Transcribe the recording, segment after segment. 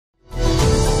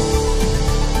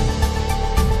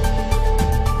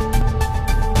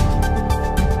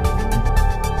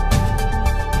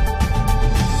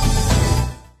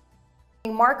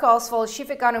Marc Ostwald, Chief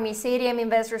Economist, ADM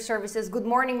Investor Services. Good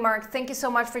morning, Marc. Thank you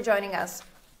so much for joining us.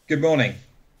 Good morning.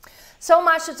 So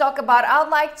much to talk about. I'd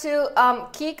like to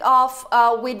kick off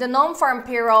with the non-farm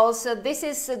payrolls. This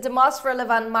is the most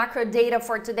relevant macro data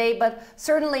for today, but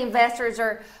certainly investors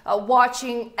are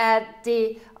watching at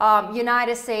the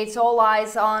United States, all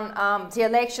eyes on the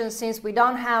election since we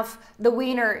don't have the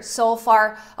winner so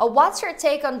far. What's your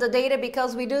take on the data?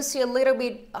 Because we do see a little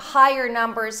bit higher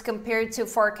numbers compared to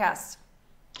forecasts.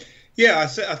 Yeah,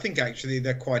 I think actually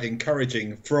they're quite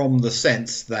encouraging from the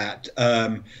sense that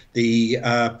the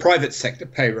private sector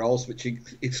payrolls, which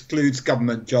excludes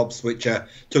government jobs, which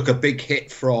took a big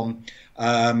hit from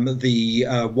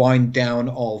the wind down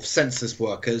of census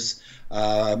workers.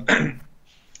 The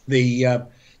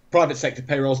private sector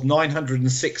payrolls,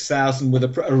 906,000 with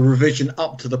a revision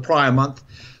up to the prior month.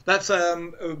 That's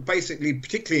basically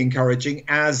particularly encouraging,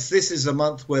 as this is a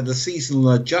month where the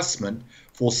seasonal adjustment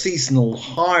for seasonal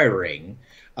hiring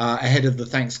ahead of the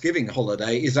Thanksgiving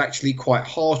holiday is actually quite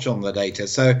harsh on the data.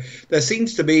 So there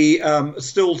seems to be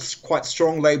still quite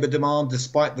strong labour demand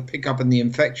despite the pickup in the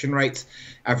infection rates.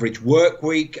 Average work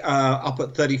week up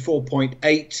at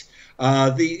 34.8.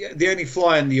 The only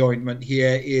fly in the ointment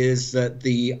here is that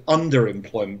the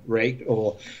underemployment rate,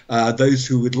 or those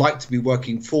who would like to be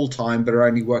working full-time but are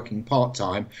only working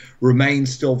part-time,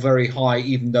 remains still very high,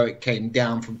 even though it came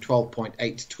down from 12.8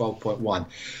 to 12.1.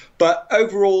 But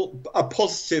overall, a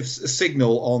positive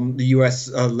signal on the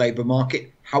US labour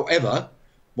market. However,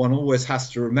 one always has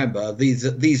to remember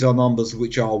these are numbers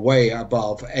which are way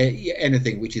above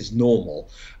anything which is normal.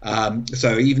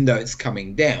 So even though it's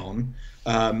coming down,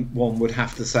 one would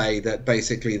have to say that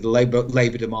basically the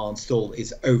labour demand still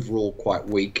is overall quite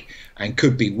weak and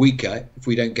could be weaker if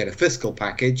we don't get a fiscal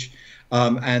package.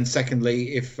 And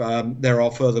secondly, if there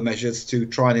are further measures to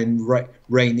try and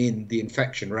rein in the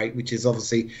infection rate, which is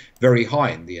obviously very high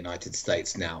in the United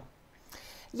States now.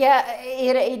 Yeah,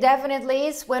 it definitely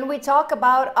is. When we talk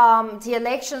about the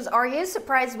elections, are you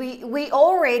surprised? We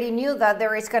already knew that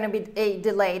there is going to be a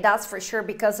delay, that's for sure,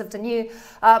 because of the new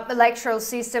electoral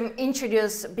system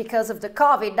introduced because of the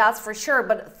COVID, that's for sure.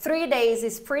 But 3 days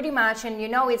is pretty much, and you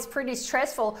know, it's pretty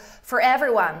stressful for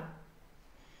everyone.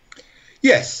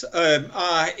 Yes,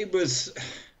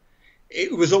 it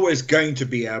was always going to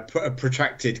be a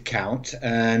protracted count,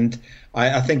 and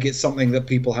I think it's something that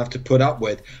people have to put up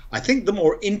with. I think the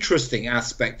more interesting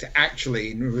aspect,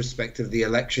 actually, in respect of the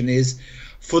election is,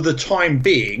 for the time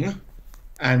being,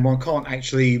 and one can't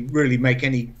actually really make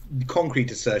any concrete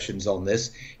assertions on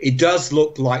this, it does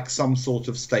look like some sort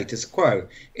of status quo.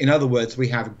 In other words, we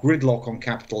have gridlock on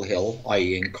Capitol Hill,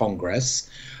 i.e. in Congress,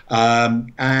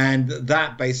 and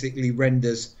that basically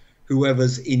renders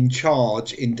whoever's in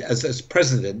charge as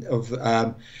president of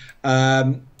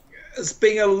as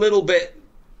being a little bit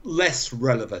less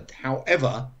relevant.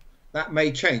 However, that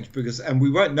may change and we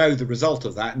won't know the result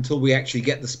of that until we actually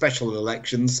get the special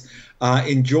elections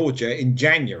in Georgia in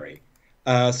January.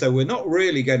 So we're not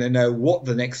really going to know what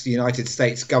the next United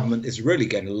States government is really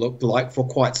going to look like for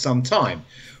quite some time.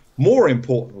 More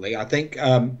importantly, I think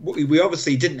we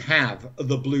obviously didn't have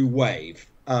the blue wave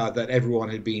that everyone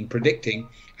had been predicting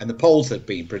and the polls had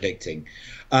been predicting.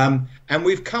 And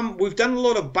we've done a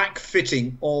lot of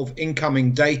backfitting of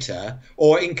incoming data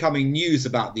or incoming news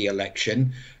about the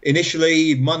election.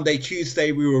 Initially, Monday,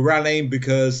 Tuesday, we were rallying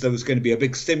because there was going to be a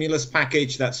big stimulus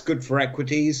package that's good for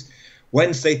equities.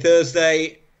 Wednesday,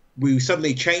 Thursday, we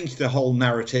suddenly changed the whole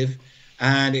narrative,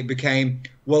 and it became,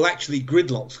 well, actually,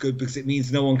 gridlock's good because it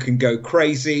means no one can go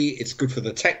crazy. It's good for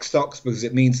the tech stocks because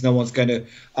it means no one's going to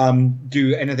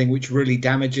do anything which really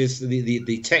damages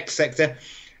the tech sector.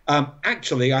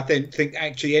 Actually, I don't think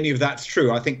actually any of that's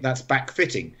true. I think that's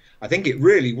backfitting. I think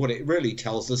what it really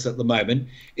tells us at the moment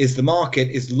is the market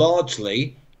is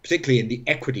largely, particularly in the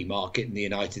equity market in the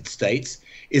United States,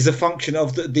 is a function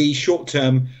of the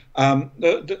short-term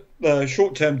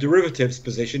short-term derivatives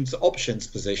positions, options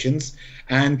positions,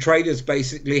 and traders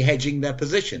basically hedging their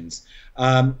positions.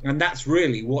 And that's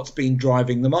really what's been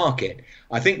driving the market.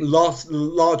 I think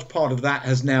large part of that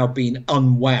has now been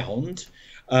unwound.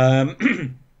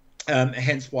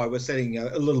 Hence why we're setting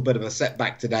a little bit of a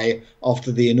setback today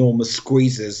after the enormous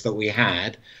squeezes that we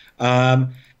had.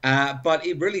 But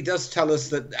it really does tell us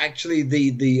that actually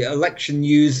the election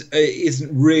news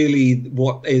isn't really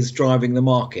what is driving the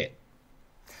market.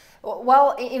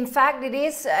 Well, in fact, it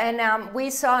is. And we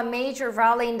saw a major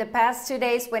rally in the past 2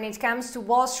 days when it comes to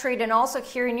Wall Street and also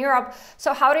here in Europe.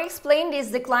 So how to explain this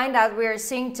decline that we're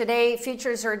seeing today?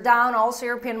 Futures are down. Also,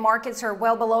 European markets are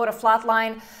well below the flat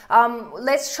line.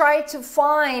 Let's try to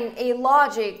find a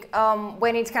logic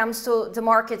when it comes to the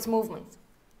market's movement.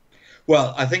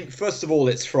 Well, I think first of all,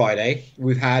 it's Friday.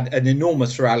 We've had an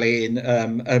enormous rally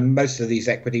in most of these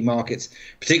equity markets,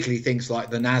 particularly things like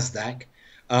the Nasdaq,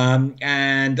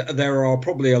 and there are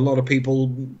probably a lot of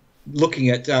people looking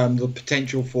at the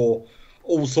potential for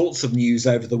all sorts of news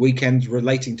over the weekend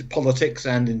relating to politics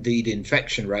and indeed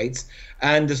infection rates,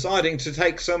 and deciding to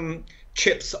take some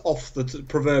chips off the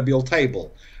proverbial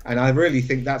table. And I really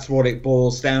think that's what it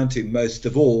boils down to most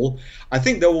of all. I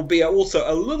think there will be also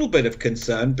a little bit of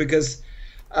concern because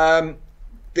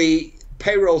the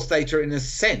payrolls data, in a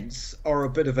sense, are a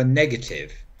bit of a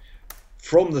negative,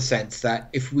 from the sense that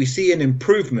if we see an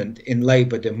improvement in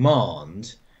labour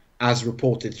demand, as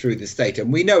reported through this data,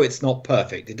 and we know it's not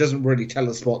perfect, it doesn't really tell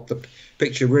us what the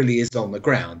picture really is on the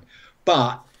ground,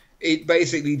 but it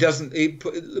basically doesn't, it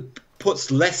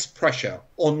puts less pressure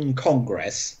on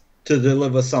Congress to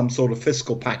deliver some sort of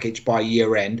fiscal package by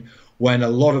year end, when a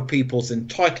lot of people's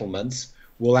entitlements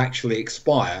will actually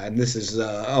expire. And this is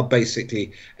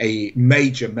basically a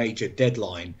major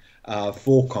deadline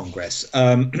for Congress.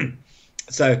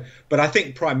 But I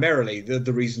think primarily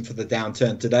the reason for the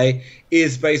downturn today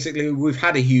is basically we've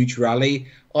had a huge rally.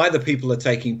 Either people are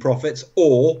taking profits,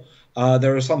 or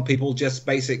there are some people just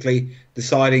basically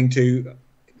deciding to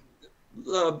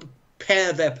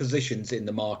pair their positions in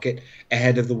the market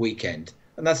ahead of the weekend.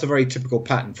 And that's a very typical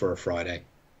pattern for a Friday.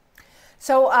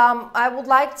 So I would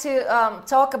like to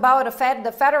talk about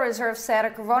the Federal Reserve said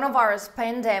a coronavirus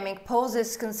pandemic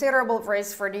poses considerable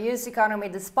risk for the U.S. economy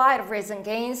despite recent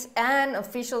gains, and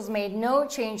officials made no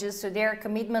changes to their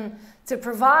commitment to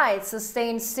provide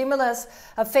sustained stimulus.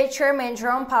 Fed Chairman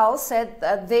Jerome Powell said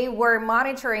that they were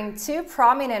monitoring two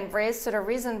prominent risks to the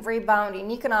recent rebound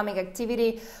in economic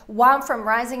activity, one from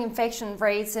rising infection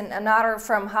rates and another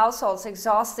from households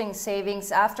exhausting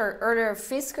savings after earlier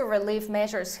fiscal relief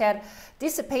measures had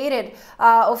dissipated.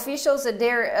 Officials at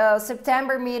their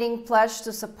September meeting pledged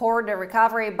to support the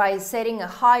recovery by setting a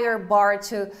higher bar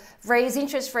to raise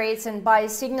interest rates and by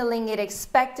signaling it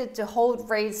expected to hold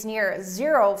rates near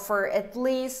zero for at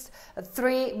least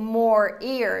 3 more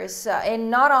years. And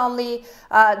not only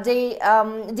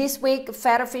this week,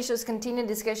 Fed officials continued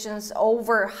discussions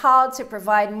over how to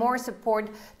provide more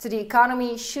support to the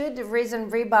economy should the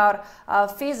recent rebound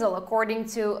fizzle, according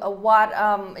to what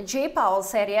Jay Powell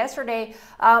said yesterday.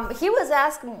 He was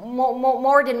asked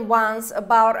more than once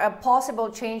about a possible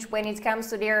change when it comes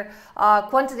to their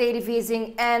quantitative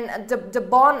easing and the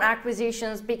bond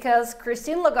acquisitions, because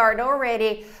Christine Lagarde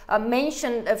already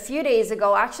mentioned a few days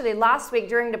ago, actually last week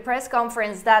during the press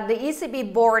conference, that the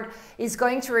ECB board is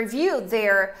going to review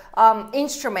their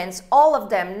instruments, all of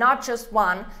them, not just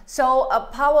one. So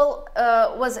Powell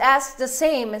was asked the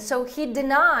same, so he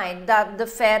denied that the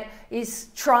Fed is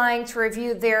trying to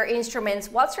review their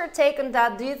instruments. What's your take on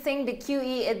that? Do you think the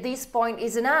QE at this point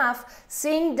is enough,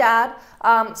 seeing that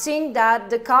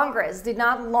the Congress did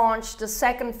not launch the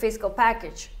second fiscal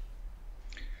package?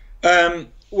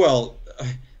 Well,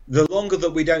 the longer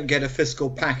that we don't get a fiscal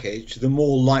package, the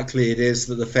more likely it is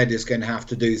that the Fed is going to have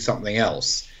to do something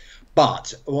else.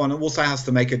 But one also has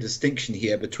to make a distinction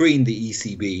here between the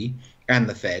ECB and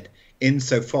the Fed,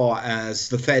 insofar as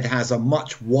the Fed has a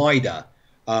much wider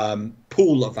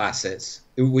pool of assets,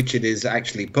 which it is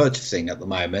actually purchasing at the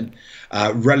moment,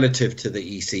 relative to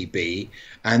the ECB.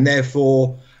 And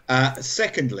therefore,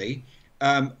 secondly,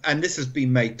 and this has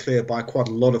been made clear by quite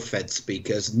a lot of Fed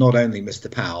speakers, not only Mr.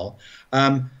 Powell,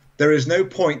 there is no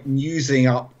point in using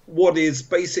up what is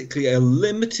basically a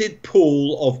limited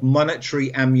pool of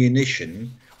monetary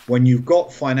ammunition when you've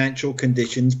got financial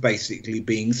conditions basically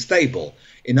being stable.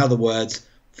 In other words,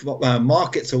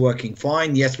 markets are working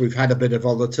fine. Yes, we've had a bit of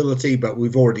volatility, but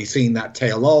we've already seen that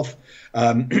tail off.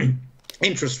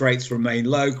 Interest rates remain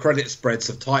low. Credit spreads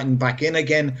have tightened back in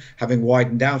again, having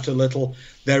widened out a little.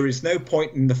 There is no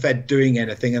point in the Fed doing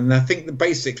anything. And I think that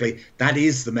basically that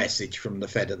is the message from the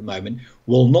Fed at the moment.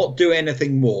 We'll not do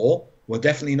anything more. We're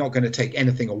definitely not going to take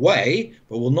anything away,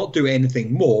 but we'll not do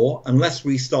anything more unless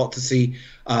we start to see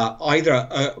either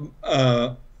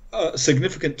a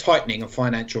significant tightening of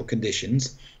financial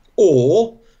conditions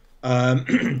or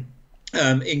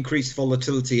increased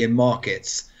volatility in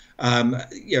markets.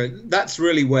 That's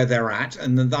really where they're at,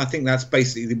 and I think that's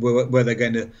basically where they're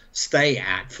going to stay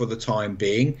at for the time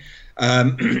being.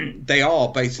 They are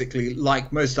basically,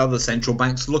 like most other central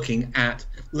banks, looking at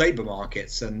labour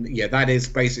markets, and that is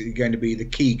basically going to be the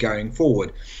key going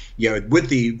forward. With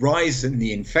the rise in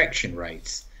the infection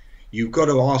rates, you've got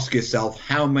to ask yourself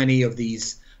how many of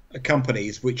these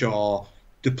companies which are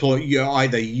you're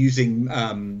either using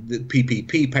the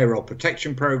PPP, payroll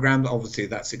protection program, obviously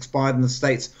that's expired in the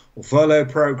States, or furlough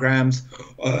programs,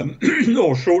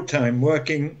 or short-term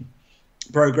working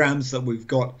programs that we've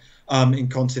got in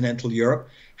continental Europe,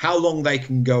 how long they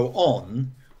can go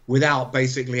on without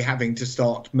basically having to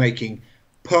start making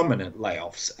permanent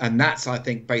layoffs. And that's, I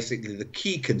think, basically the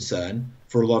key concern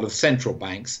for a lot of central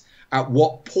banks. At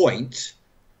what point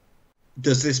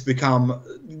does this become,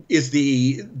 is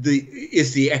the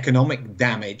economic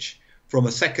damage from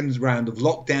a second round of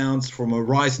lockdowns, from a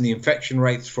rise in the infection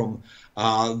rates, from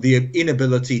the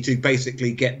inability to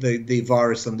basically get the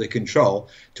virus under control,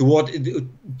 to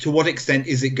what extent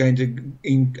is it going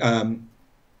to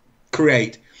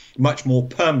create much more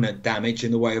permanent damage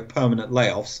in the way of permanent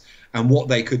layoffs? And what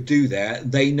they could do there,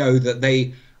 they know that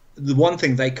the one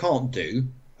thing they can't do,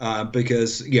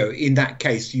 because in that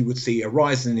case you would see a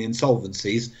rise in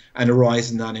insolvencies and a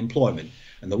rise in unemployment.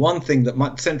 And the one thing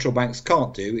that central banks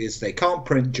can't do is they can't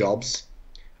print jobs,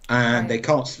 and they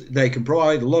can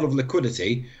provide a lot of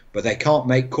liquidity, but they can't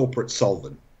make corporates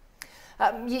solvent.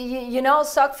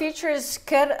 Stock futures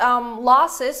cut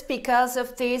losses because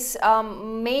of this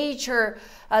major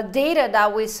data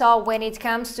that we saw when it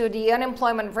comes to the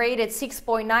unemployment rate at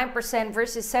 6.9%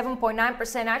 versus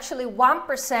 7.9%. Actually,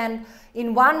 1%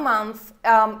 in 1 month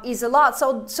is a lot.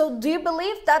 So do you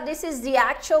believe that this is the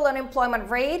actual unemployment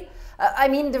rate? I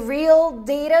mean, the real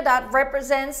data that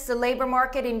represents the labor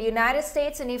market in the United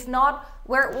States? And if not,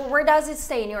 where does it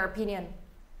stay, in your opinion?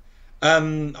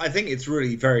 I think it's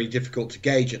really very difficult to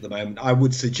gauge at the moment. I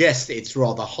would suggest it's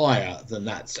rather higher than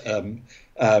that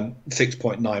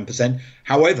 6.9%.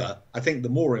 However, I think the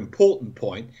more important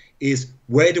point is,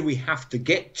 where do we have to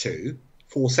get to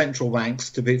for central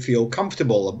banks to feel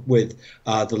comfortable with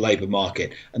the labour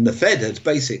market? And the Fed has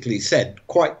basically said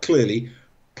quite clearly,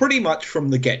 pretty much from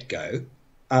the get-go,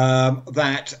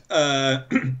 that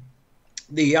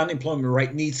the unemployment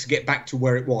rate needs to get back to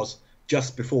where it was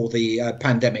just before the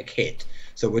pandemic hit.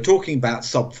 So we're talking about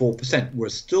sub 4%. We're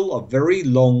still a very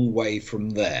long way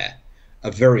from there,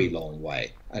 a very long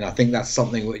way. And I think that's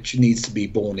something which needs to be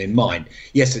borne in mind.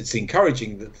 Yes, it's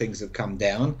encouraging that things have come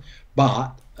down,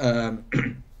 but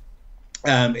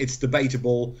it's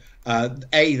debatable,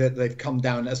 A, that they've come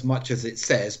down as much as it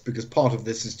says, because part of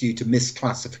this is due to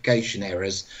misclassification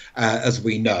errors, as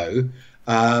we know.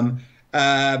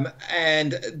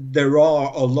 And there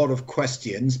are a lot of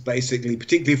questions, basically,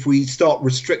 particularly if we start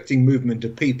restricting movement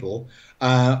of people,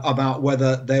 about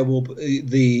whether there will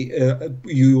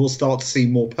you will start to see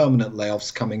more permanent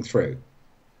layoffs coming through.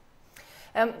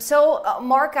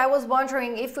 Mark, I was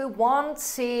wondering, if we want to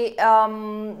see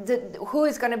who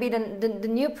is going to be the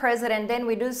new president, then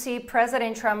we do see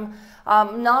President Trump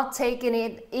not taking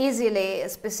it easily,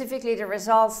 specifically the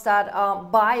results that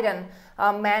Biden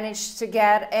managed to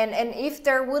get. And if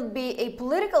there would be a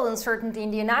political uncertainty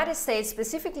in the United States,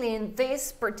 specifically in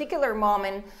this particular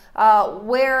moment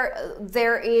where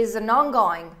there is an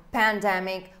ongoing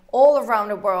pandemic all around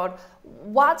the world,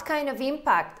 what kind of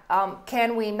impact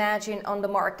can we imagine on the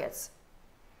markets?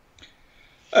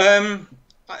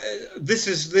 This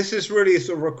is really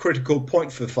sort of a critical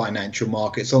point for financial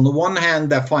markets. On the one hand,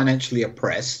 they're financially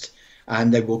oppressed,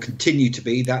 and they will continue to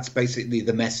be. That's basically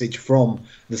the message from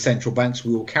the central banks.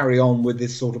 We will carry on with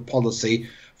this sort of policy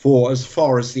for as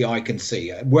far as the eye can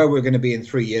see. Where we're going to be in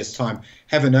 3 years' time,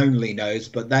 heaven only knows,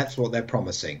 but that's what they're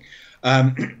promising.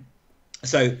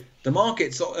 So the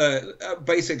markets are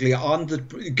basically going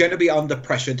to be under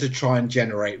pressure to try and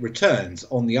generate returns.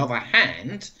 On the other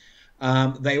hand,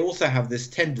 they also have this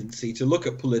tendency to look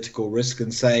at political risk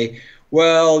and say,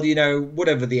 well,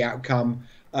 whatever the outcome,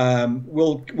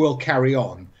 we'll carry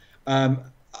on.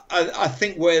 I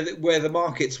think where the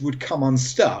markets would come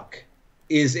unstuck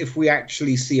is if we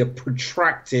actually see a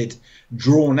protracted,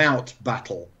 drawn-out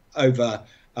battle over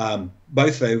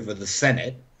both over the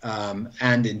Senate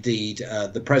and indeed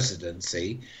the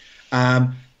presidency,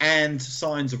 and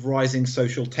signs of rising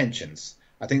social tensions.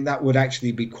 I think that would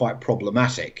actually be quite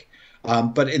problematic.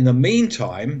 But in the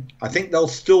meantime, I think they'll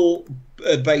still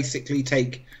basically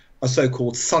take a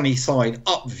so-called sunny side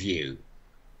up view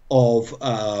of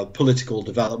political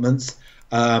developments.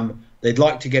 They'd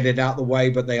like to get it out of the way,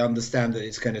 but they understand that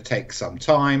it's going to take some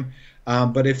time.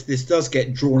 But if this does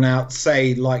get drawn out,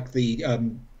 say like the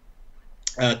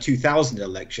 2000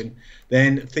 election,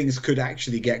 then things could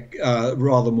actually get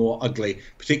rather more ugly,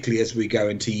 particularly as we go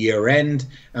into year end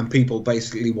and people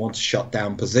basically want to shut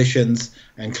down positions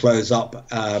and close up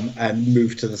and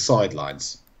move to the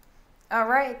sidelines. All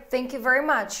right. Thank you very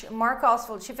much. Marc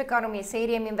Ostwald, Chief Economist,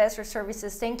 ADM Investor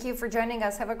Services. Thank you for joining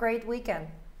us. Have a great weekend.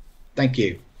 Thank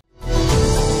you.